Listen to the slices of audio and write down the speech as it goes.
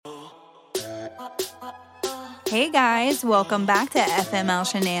Hey guys, welcome back to FML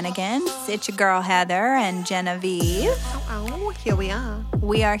Shenanigans. It's your girl Heather and Genevieve. Oh, here we are.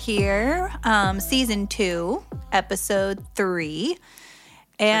 We are here, season 2, episode 3.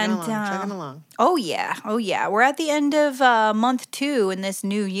 And chugging along. Oh yeah. We're at the end of month 2 in this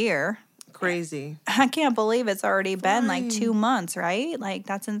new year. Crazy. I can't believe it's already been like 2 months, right? Like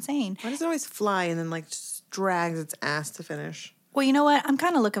that's insane. Why does it always fly and then just drags its ass to finish? Well, you know what? I'm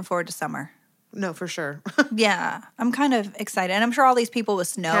kind of looking forward to summer. No, for sure. Yeah, I'm kind of excited. And I'm sure all these people with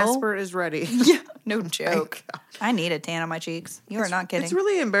snow. Casper is ready. Yeah, no joke. I need a tan on my cheeks. You are not kidding. It's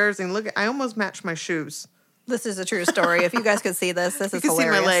really embarrassing. Look, I almost matched my shoes. This is a true story. If you guys could see this, this is You can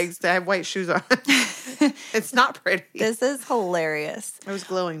hilarious. see my legs. I have white shoes on. It's not pretty. This is hilarious. I was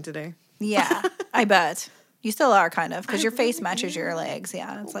glowing today. Yeah, I bet. You still are kind of, because your face matches your legs.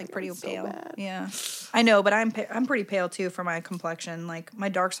 Yeah, it's like pretty pale. bad. Yeah, I know, but I'm pretty pale too for my complexion. Like my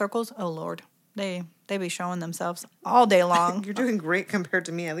dark circles, oh Lord, they be showing themselves all day long. You're doing great compared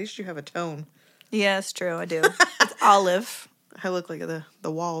to me. At least you have a tone. Yeah, it's true. I do. It's olive. I look like the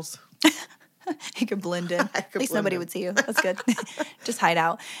walls. You could blend in. At least blend nobody in. would see you. That's good. Just hide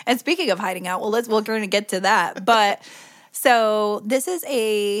out. And speaking of hiding out, we're going to get to that. But so this is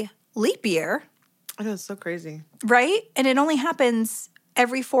a leap year, I know, it's so crazy. right? And it only happens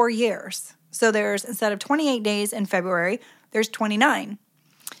every 4 years. So there's, instead of 28 days in February, there's 29.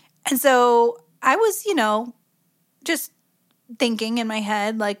 And so I was, just thinking in my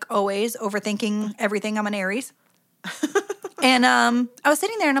head, like always, overthinking everything. I'm an Aries. And I was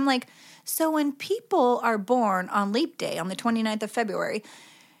sitting there and I'm like, so when people are born on leap day on the 29th of February,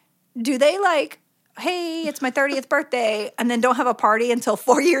 do they like, hey, it's my 30th birthday, and then don't have a party until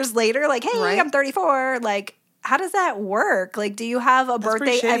 4 years later? Like, hey, Right. I'm 34. Like, how does that work? Like, do you have a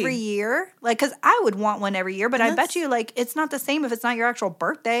birthday pretty shitty. every year? Like, because I would want one every year, but I bet That's- you, like, it's not the same if it's not your actual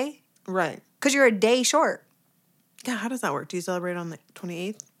birthday Right. because you're a day short. Yeah, how does that work? Do you celebrate on the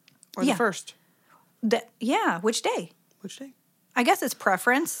 28th or Yeah. the 1st? Yeah, which day? Which day? I guess it's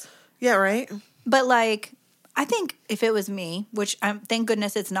preference. Yeah, right? But like, I think if it was me, which thank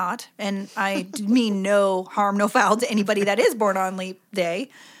goodness it's not, and I mean no harm, no foul to anybody that is born on leap day,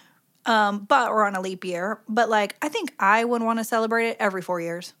 or on a leap year. But like, I think I would want to celebrate it every 4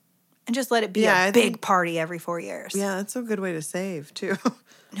 years, and just let it be Yeah, a I big think- party every 4 years. Yeah, that's a good way to save, too.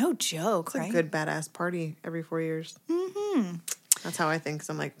 No joke, It's a right? good badass party every 4 years. Mm-hmm. That's how I think.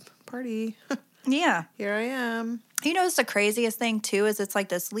 So I'm like, party. Yeah. Here I am. You know, it's the craziest thing too is it's like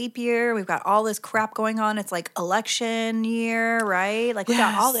this leap year. We've got all this crap going on. It's like election year, right? Like we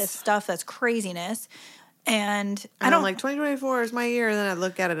got all this Yes. stuff that's craziness. And I And don't I'm like, 2024 is my year. And then I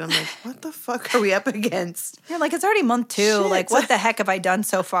look at it and I'm like, what the fuck are we up against? You're like, it's already month 2. Shit. Like, what the heck have I done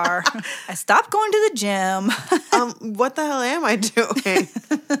so far? I stopped going to the gym. What the hell am I doing?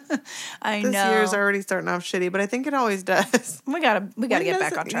 I This know. year's already starting off shitty, but I think it always does. We gotta When get back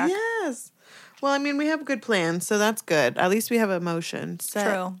does on it- track. Yes. Well, I mean, we have good plans, so that's good. At least we have a motion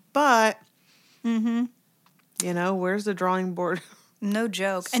set. True. But, where's the drawing board? No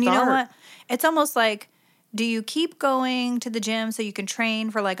joke. And you know Start. what? It's almost like, do you keep going to the gym so you can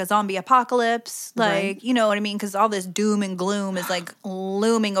train for like a zombie apocalypse? Like, Right. you know what I mean? Because all this doom and gloom is like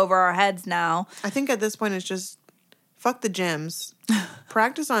looming over our heads now. I think at this point it's just fuck the gyms.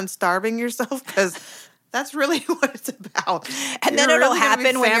 Practice on starving yourself because that's really what it's about. And then You're it'll really gonna be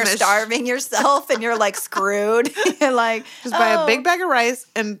happen when you're famished. starving yourself and you're like screwed. You're like, Just buy "Oh." a big bag of rice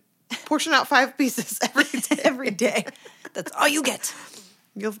and portion out 5 pieces every day. every day. That's all you get.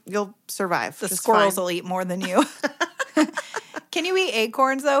 You'll survive. The just squirrels fine. will eat more than you. Can you eat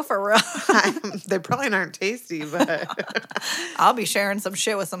acorns though, for real? They probably aren't tasty, but I'll be sharing some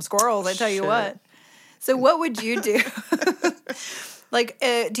shit with some squirrels, I tell you Shit. what. So what would you do? Like,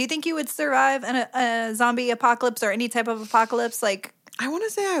 do you think you would survive in a zombie apocalypse or any type of apocalypse? Like, I want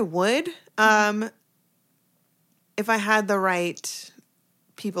to say I would. If I had the right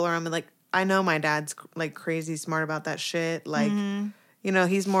people around me. Like, I know my dad's like crazy smart about that shit. Like,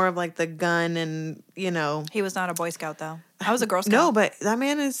 he's more of like the gun and, he was not a Boy Scout though. I was a Girl Scout. No, but that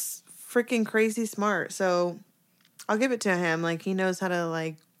man is freaking crazy smart. So I'll give it to him. Like, he knows how to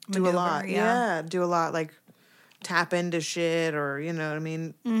like do a Maneuver, lot. yeah. Yeah, do a lot. Like, tap into shit or, you know what I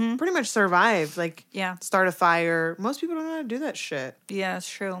mean? Pretty much survive. Like, Yeah. start a fire. Most people don't know how to do that shit, Yeah, it's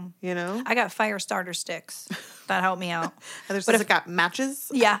true. you know? I got fire starter sticks. That helped me out. There's But just got matches.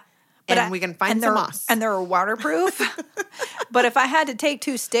 Yeah. And we can find and some they're- moss. And they're waterproof. But if I had to take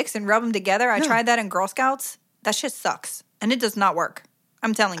 2 sticks and rub them together, I tried that in Girl Scouts. That shit sucks. And it does not work.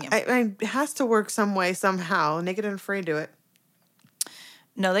 I'm telling you. It has to work some way, somehow. Naked and Afraid do it.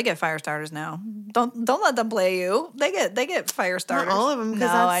 No, they get fire starters now. Don't let them play you. They get fire starters. Not all of them. No,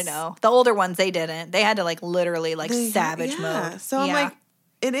 I know. The older ones, they didn't. They had to like literally like savage mode. So I'm like,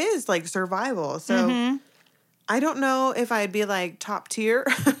 it is like survival. So I don't know if I'd be like top tier,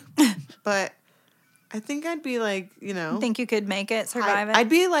 but I think I'd be like, you know. Think you could make it, survive it? I'd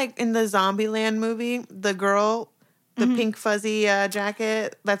be like in the Zombieland movie, the girl, the pink fuzzy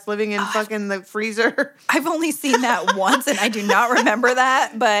jacket that's living in fucking the freezer. I've only seen that once and I do not remember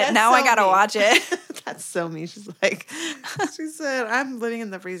that, but now I gotta watch it. That's so me. She's like, she said, I'm living in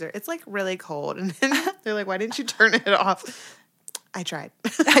the freezer. It's like really cold. And then they're like, why didn't you turn it off? I tried.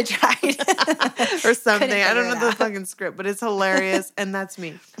 I tried. Or something. I don't know the fucking script, but it's hilarious. And that's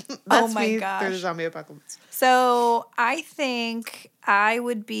me. That's my me gosh. through the zombie apocalypse. So I think I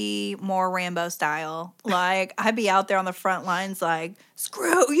would be more Rambo style. Like, I'd be out there on the front lines like,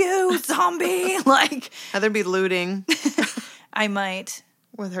 screw you, zombie. Like, Heather be looting I might.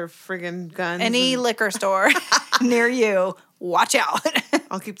 with her friggin' guns. Any liquor store near you, watch out.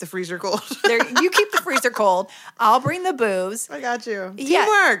 I'll keep the freezer cold. You keep the freezer cold. I'll bring the booze. I got you. Yeah.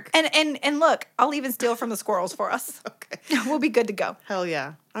 Teamwork. And look, I'll even steal from the squirrels for us. Okay. We'll be good to go. Hell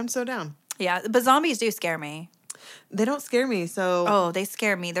yeah. I'm so down. Yeah, but zombies do scare me. They don't scare me, so Oh, they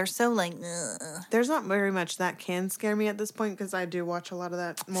scare me. They're so like, ugh. there's not very much that can scare me at this point because I do watch a lot of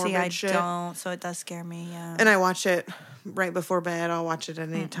that morbid See, I shit. don't, so it does scare me, yeah. And I watch it right before bed. I'll watch it at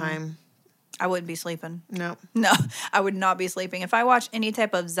any time. I wouldn't be sleeping. No. No, I would not be sleeping. If I watch any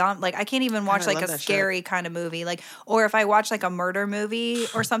type of zombie, like I can't even watch I like love a that scary kind of movie, like, or if I watch like a murder movie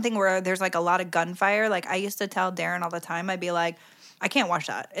or something where there's like a lot of gunfire, like I used to tell Darren all the time, I'd be like, I can't watch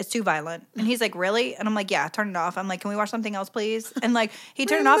that. It's too violent. And he's like, really? And I'm like, yeah, turn it off. I'm like, can we watch something else, please? And like, he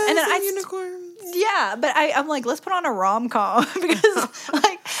turned it off. And then unicorns. yeah, but I'm like, let's put on a rom-com because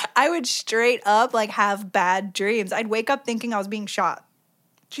like I would straight up like have bad dreams. I'd wake up thinking I was being shot.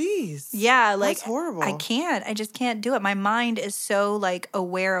 Jeez. Yeah, like That's horrible. I can't. I just can't do it. My mind is so like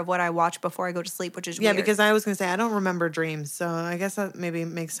aware of what I watch before I go to sleep, which is weird. because I was gonna say I don't remember dreams, so I guess that maybe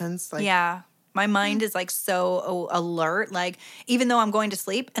makes sense. Like, yeah. My mind is like so alert, like even though I'm going to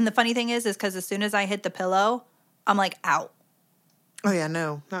sleep. And the funny thing is because as soon as I hit the pillow, I'm like out. oh yeah,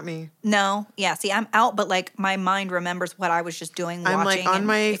 no, not me. No, yeah. See, I'm out, but like my mind remembers what I was just doing. I'm like watching, on and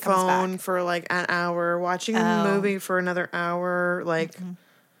my it comes phone back. for like an hour, watching a movie for another hour, like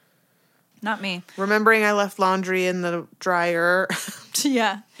Not me. remembering I left laundry in the dryer.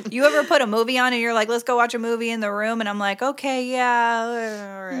 Yeah. You ever put a movie on and you're like, let's go watch a movie in the room? And I'm like, okay, yeah,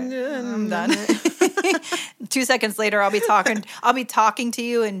 all right, I'm done. 2 seconds later, I'll be talking to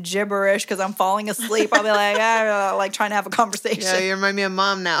you in gibberish because I'm falling asleep. I'll be like, like trying to have a conversation. Yeah, you remind me of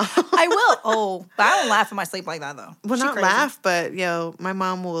mom now. I will. Oh, but I don't laugh in my sleep like that though. Well, She not crazy. laugh, but my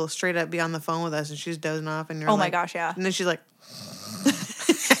mom will straight up be on the phone with us and she's dozing off, and you're Oh like, my gosh, yeah. and then she's like,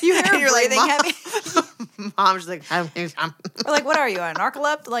 You hear her You're like, breathing "Mom." heavy. mom's just like, I'm We're like, what are you, a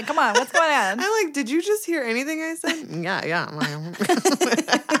narcoleptic? Like, come on, what's going on? like, did you just hear anything I said? yeah.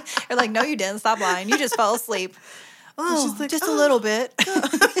 You're like, no, you didn't. Stop lying. You just fell asleep. Oh, she's like, just a "Oh." little bit.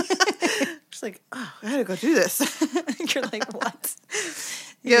 She's like, oh, I had to go do this. You're like, what?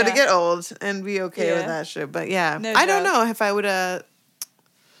 To get old and be okay with Yeah. that shit. But yeah, No I don't doubt. know if I would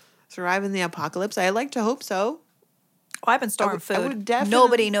survive in the apocalypse. I like to hope so. Well, I've been storing I food. would definitely-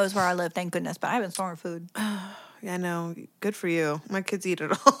 Nobody knows where I live, thank goodness, but I've been storing food. Yeah, no, good for you. My kids eat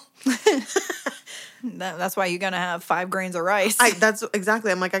it all. That's why you're going to have 5 grains of rice. That's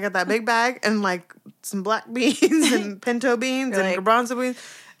exactly. I'm like, I got that big bag and like some black beans and pinto beans You're and like- garbanzo beans.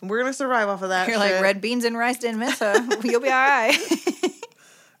 And we're going to survive off of that. You're shit. like, red beans and rice didn't miss her. You'll be all right.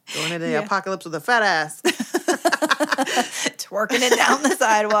 Going into the apocalypse with a fat ass. Twerking it down the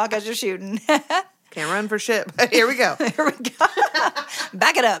sidewalk as you're shooting. Can't run for shit, but here we go. Here we go.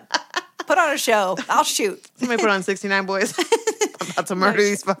 Back it up. Put on a show. I'll shoot. Somebody put on 69 Boys. I'm about to murder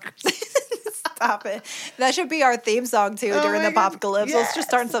these fuckers. Stop it. That should be our theme song too Oh during my the God. apocalypse. Let's just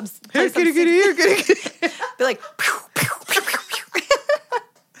start some. Here, kitty, kitty, here, kitty, kitty. Be like, pew, pew, pew, pew, pew.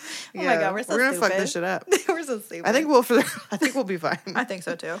 Oh my God, we're so gonna stupid. fuck this shit up. We're so stupid. I think we'll be fine. I think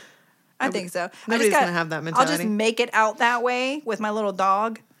so too. I think so. Nobody's gonna have that I'll mentality. just make it out that way with my little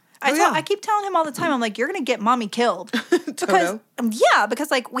dog. I keep telling him all the time. I'm like, you're gonna get mommy killed because Toto. because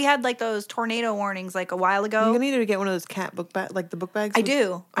like we had like those tornado warnings like a while ago. You're gonna need to get one of those cat book bag, like the book bags. I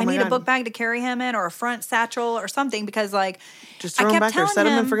do. I my need a God. book bag to carry him in, or a front satchel, or something, because like Just throw 'em back there, set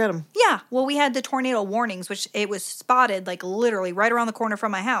 'em and forget 'em. Yeah. Well, we had the tornado warnings, which it was spotted like literally right around the corner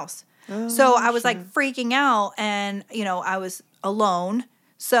from my house. So I was like freaking out, and I was alone.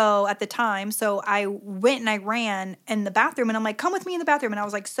 So at the time, so I went and I ran in the bathroom and I'm like, come with me in the bathroom. And I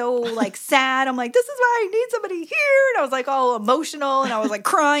was like, so like sad. I'm like, this is why I need somebody here. And I was like all emotional and I was like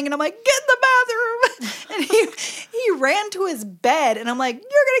crying and I'm like, get in the bathroom. And he ran to his bed and I'm like, you're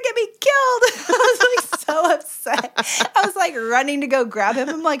going to get me killed. I was like so upset. I was like running to go grab him.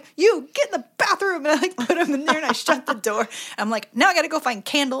 I'm like, you get in the bathroom. And I like put him in there and I shut the door. I'm like, now I got to go find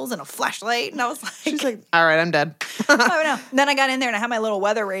candles and a flashlight. And I was like, she's like, all right, I'm dead. oh no. And then I got in there and I had my little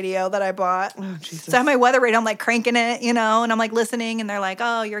weather radio that I bought. Oh, Jesus. So I have my weather radio. I'm like cranking it, you know, and I'm like listening and they're like,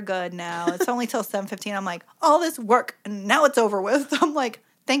 oh, you're good now. It's only till 7:15. I'm like, all this work and now it's over with. I'm like,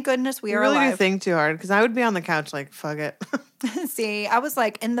 thank goodness we are really alive. do think too hard because I would be on the couch like, fuck it. See, I was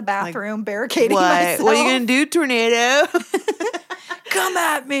like in the bathroom barricading What? myself. What are you going to do, tornado? Come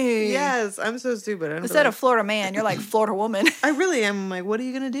at me. Yes, I'm so stupid. I'm Instead of Florida man, you're like Florida woman. I really am. I'm like, what are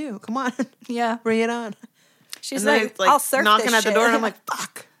you going to do? Come on. Yeah. Bring it on. She's And then like, it's, I'll surf knocking this at the shit. door and I'm like,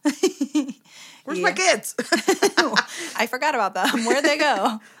 fuck. Where's my Yeah. kids? I forgot about them. Where'd they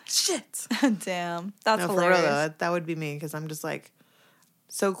go? Shit. Damn. That's No, for hilarious. real though, that would be me because I'm just like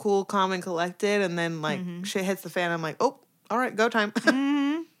so cool, calm, and collected, and then like shit hits the fan. I'm like, oh, all right, go time.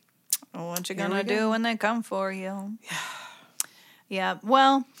 What you Here gonna we go. do when they come for you? Yeah.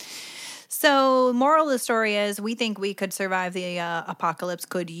 Well, so moral of the story is we think we could survive the apocalypse.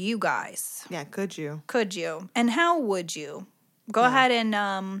 Could you guys? Yeah, could you? Could you? And how would you? Go ahead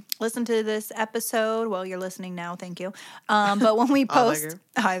and listen to this episode. Well, you're listening now. Thank you. But when we Oh, post, thank you.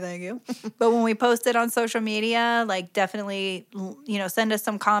 hi, thank you. But when we post it on social media, like definitely, send us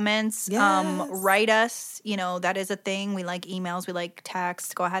some comments. Yes. Write us. That is a thing. We like emails. We like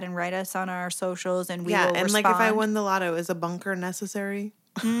texts. Go ahead and write us on our socials, and we will and respond. like if I won the lotto, is a bunker necessary?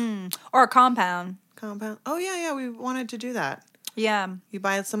 Or a compound. Compound? Oh yeah, we wanted to do that. Yeah. You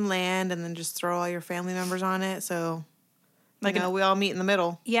buy some land and then just throw all your family members on it, so Like we all meet in the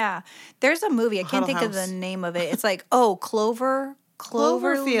middle. Yeah. There's a movie. I can't Huddle think of the House. name of it. It's like, Cloverfield.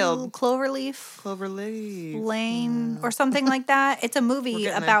 Cloverleaf. Cloverleaf. Lane or something like that. It's a movie getting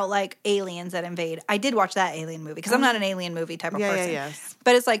there. about like aliens that invade. I did watch that alien movie because I'm not an alien movie type of person. Yes.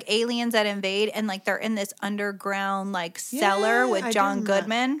 But it's like aliens that invade and like they're in this underground like cellar Yeah, with I do John remember that.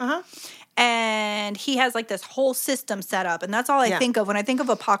 Goodman. Uh-huh. And he has like this whole system set up. And that's all I Yeah. think of. When I think of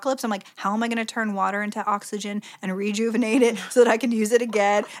apocalypse, I'm like, how am I going to turn water into oxygen and rejuvenate it so that I can use it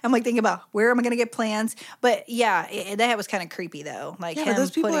again? I'm like thinking about where am I going to get plants? But yeah, that was kind of creepy though. Like Yeah, him but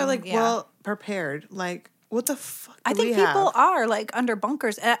those people are putting- like well prepared. Like, what the fuck? I do think we people have? are like under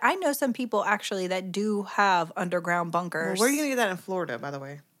bunkers. I know some people actually that do have underground bunkers. Where are you gonna get that in Florida? By the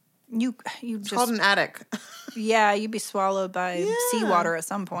way, You it's just called an attic. yeah, you'd be swallowed by Yeah. seawater at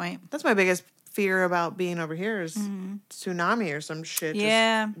some point. That's my biggest fear about being over here is tsunami or some shit.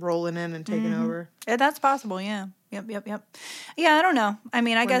 Yeah. just rolling in and taking over. Yeah, that's possible. Yeah. Yep. Yeah, I don't know. I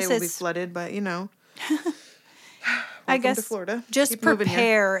mean, I One guess day we'll be it's. flooded, but I welcome to guess Florida. just Keep moving here.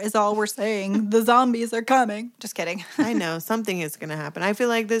 prepare is all we're saying. The zombies are coming. Just kidding. I know something is gonna happen. I feel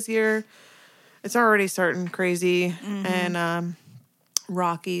like this year it's already starting crazy and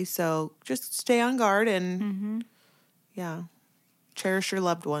rocky. So just stay on guard and cherish your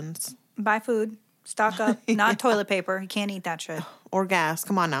loved ones Buy food. Stock up. Not toilet paper. You can't eat that shit. or gas.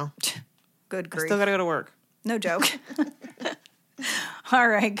 Come on now, Good grief. still gotta go to work. No joke. All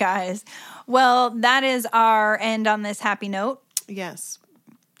right, guys. Well, that is our end on this happy note. Yes,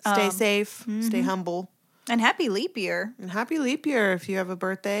 stay safe, stay humble, And happy leap year. and happy leap year if you have a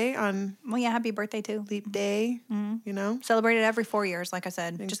birthday on Well, yeah, happy birthday too. leap day. You know, Celebrate it every 4 years, like I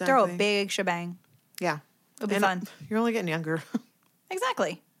said. Just throw a Exactly. big shebang. yeah, It'll be And, fun. You're only getting younger.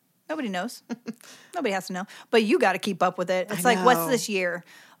 Exactly. Nobody knows. Nobody has to know. But you got to keep up with it. It's I like, what's know. this year?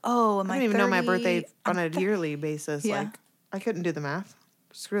 Oh, am I I don't even know my 30? birthday on a yearly basis. Yeah. Like, I couldn't do the math.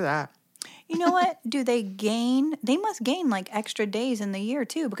 Screw that. You know what? Do they gain? They must gain like extra days in the year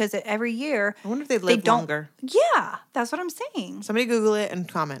too, because every year. I wonder if they live don't- longer. Yeah, that's what I'm saying. Somebody Google it and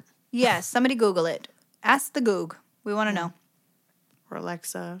comment. Yes, somebody Google it. Ask the Goog. We want to know. Or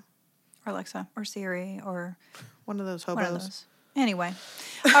Alexa, Or Alexa, or Siri, or one of those one hobos. of those. Anyway,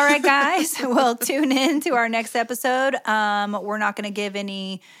 all right, guys. Well, tune in to our next episode. We're not going to give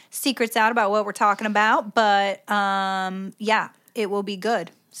any secrets out about what we're talking about, but yeah, it will be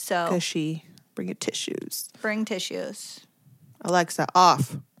good. So Cushy. Bring your tissues. bring tissues. Alexa,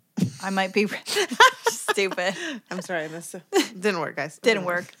 off. I might be stupid. I'm sorry, I missed it. Didn't work, guys. Didn't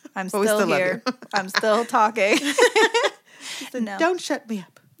work. I'm But we still still love here. you. I'm still talking. No. Don't shut me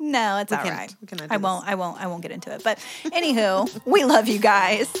up. No, it's all can't- right. we cannot do I won't get into it. But anywho, we love you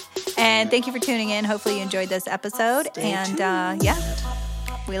guys. And thank you for tuning in. Hopefully you enjoyed this episode. Stay and yeah,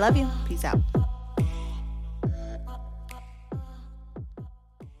 we love you. Peace out.